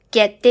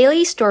Get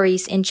daily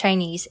stories in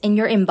Chinese in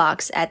your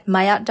inbox at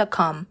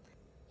maya.com.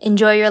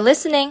 Enjoy your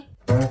listening!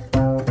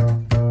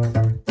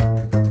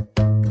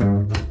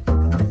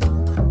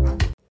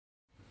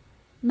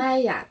 迈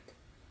亚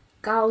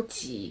高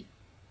级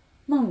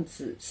孟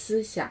子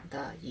思想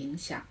的影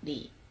响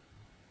力。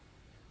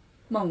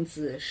孟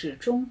子是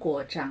中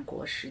国战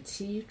国时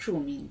期著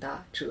名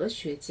的哲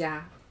学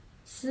家、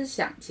思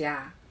想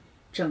家、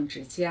政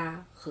治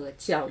家和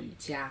教育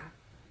家，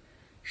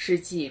是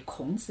继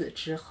孔子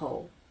之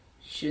后、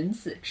荀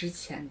子之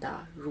前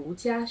的儒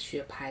家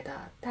学派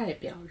的代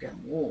表人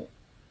物，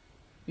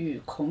与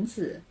孔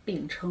子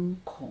并称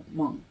孔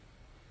孟。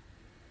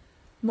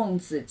孟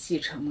子继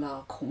承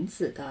了孔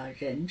子的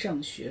仁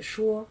政学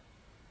说，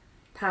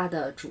他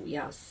的主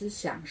要思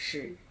想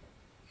是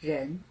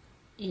仁、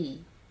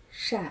义、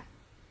善。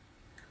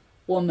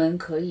我们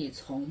可以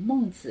从《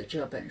孟子》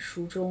这本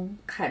书中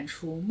看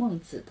出孟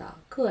子的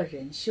个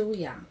人修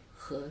养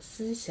和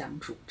思想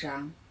主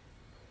张。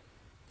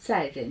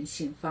在人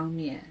性方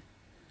面，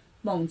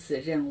孟子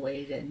认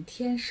为人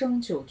天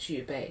生就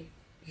具备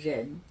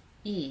仁、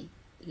义、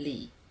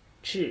礼、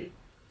智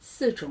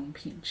4种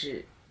品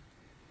质。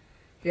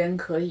人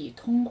可以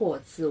通过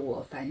自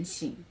我反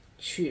省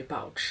去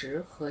保持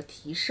和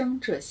提升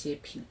这些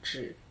品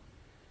质，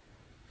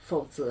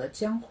否则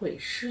将会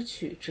失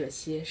去这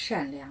些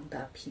善良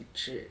的品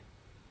质。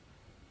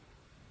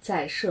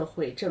在社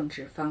会政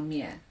治方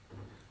面，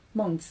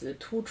孟子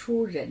突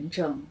出仁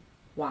政、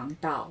王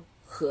道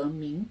和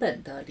民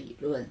本的理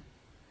论。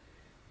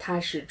他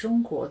是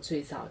中国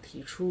最早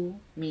提出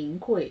民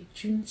贵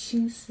君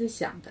轻思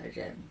想的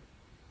人。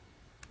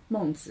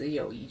孟子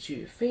有一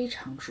句非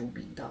常著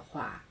名的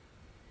话：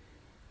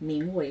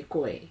民为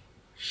贵，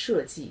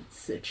社稷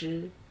次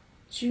之，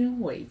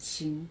君为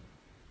轻。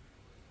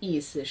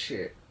意思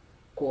是，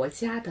国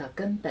家的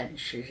根本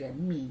是人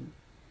民，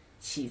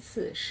其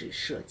次是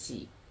社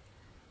稷，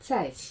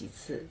再其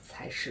次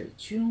才是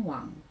君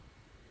王。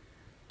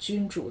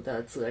君主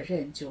的责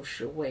任就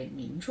是为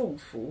民众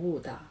服务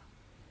的，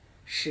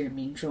使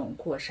民众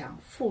过上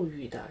富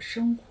裕的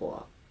生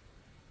活。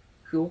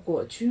如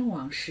果君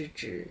王失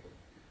职，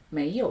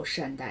没有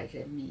善待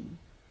人民，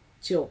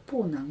就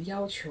不能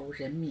要求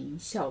人民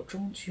效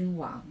忠君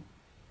王。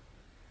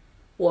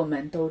我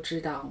们都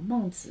知道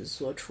孟子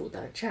所处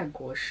的战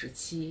国时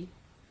期，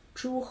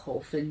诸侯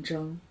纷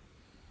争。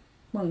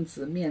孟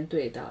子面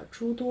对的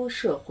诸多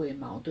社会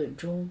矛盾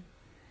中，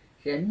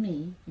人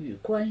民与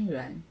官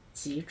员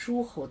及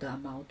诸侯的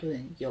矛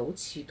盾尤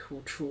其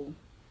突出。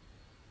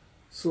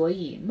所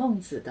以孟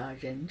子的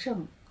仁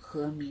政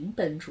和民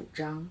本主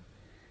张，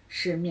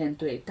是面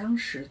对当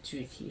时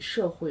具体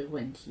社会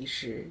问题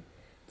时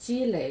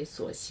积累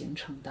所形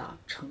成的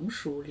成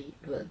熟理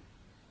论。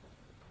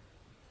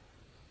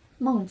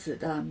孟子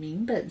的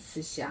民本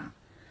思想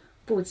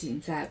不仅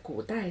在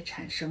古代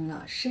产生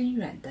了深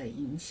远的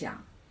影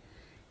响，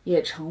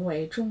也成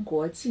为中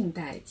国近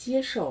代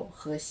接受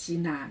和吸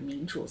纳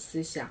民主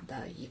思想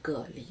的一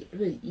个理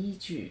论依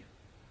据。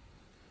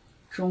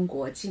中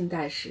国近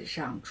代史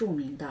上著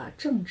名的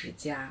政治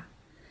家、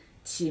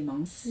启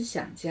蒙思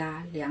想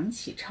家梁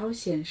启超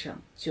先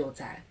生就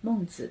在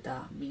孟子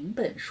的民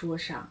本说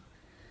上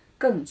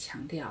更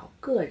强调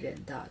个人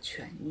的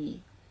权益，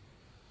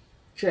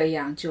这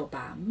样就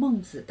把孟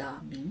子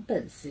的民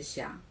本思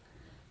想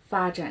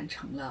发展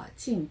成了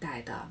近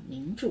代的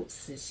民主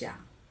思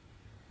想。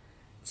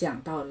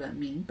讲到了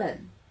民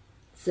本，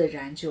自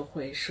然就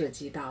会涉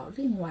及到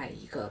另外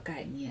一个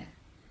概念，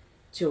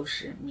就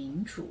是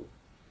民主。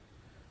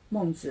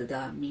孟子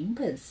的民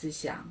本思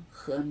想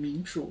和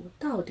民主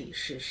到底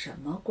是什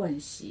么关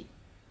系？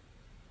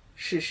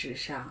事实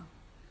上，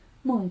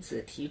孟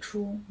子提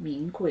出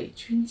民贵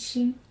君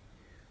轻，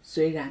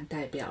虽然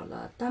代表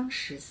了当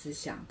时思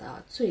想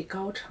的最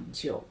高成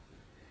就，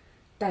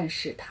但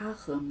是它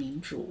和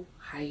民主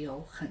还有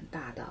很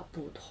大的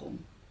不同。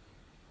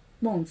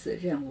孟子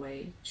认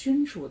为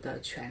君主的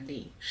权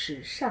力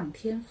是上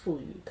天赋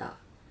予的，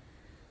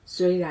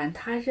虽然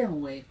他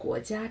认为国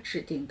家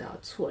制定的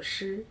措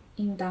施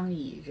应当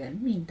以人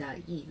民的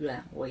意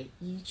愿为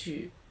依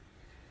据，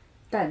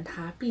但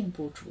他并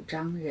不主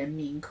张人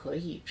民可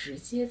以直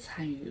接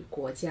参与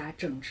国家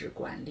政治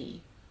管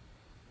理，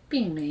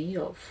并没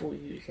有赋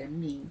予人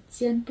民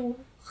监督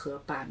和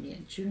罢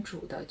免君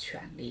主的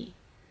权利。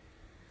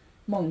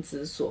孟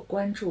子所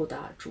关注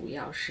的主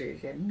要是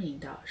人民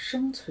的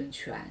生存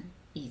权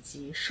以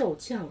及受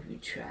教育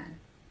权，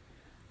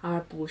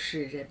而不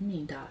是人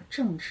民的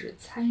政治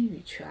参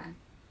与权。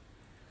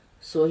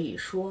所以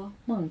说，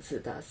孟子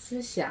的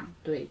思想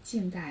对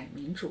近代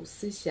民主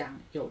思想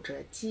有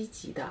着积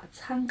极的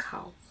参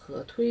考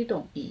和推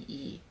动意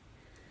义，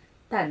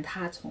但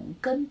它从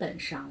根本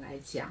上来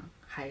讲，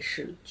还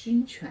是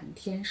君权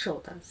天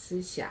授的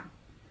思想，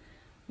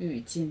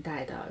与近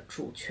代的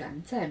主权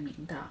在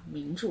民的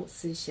民主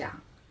思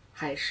想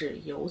还是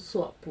有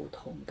所不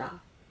同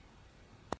的。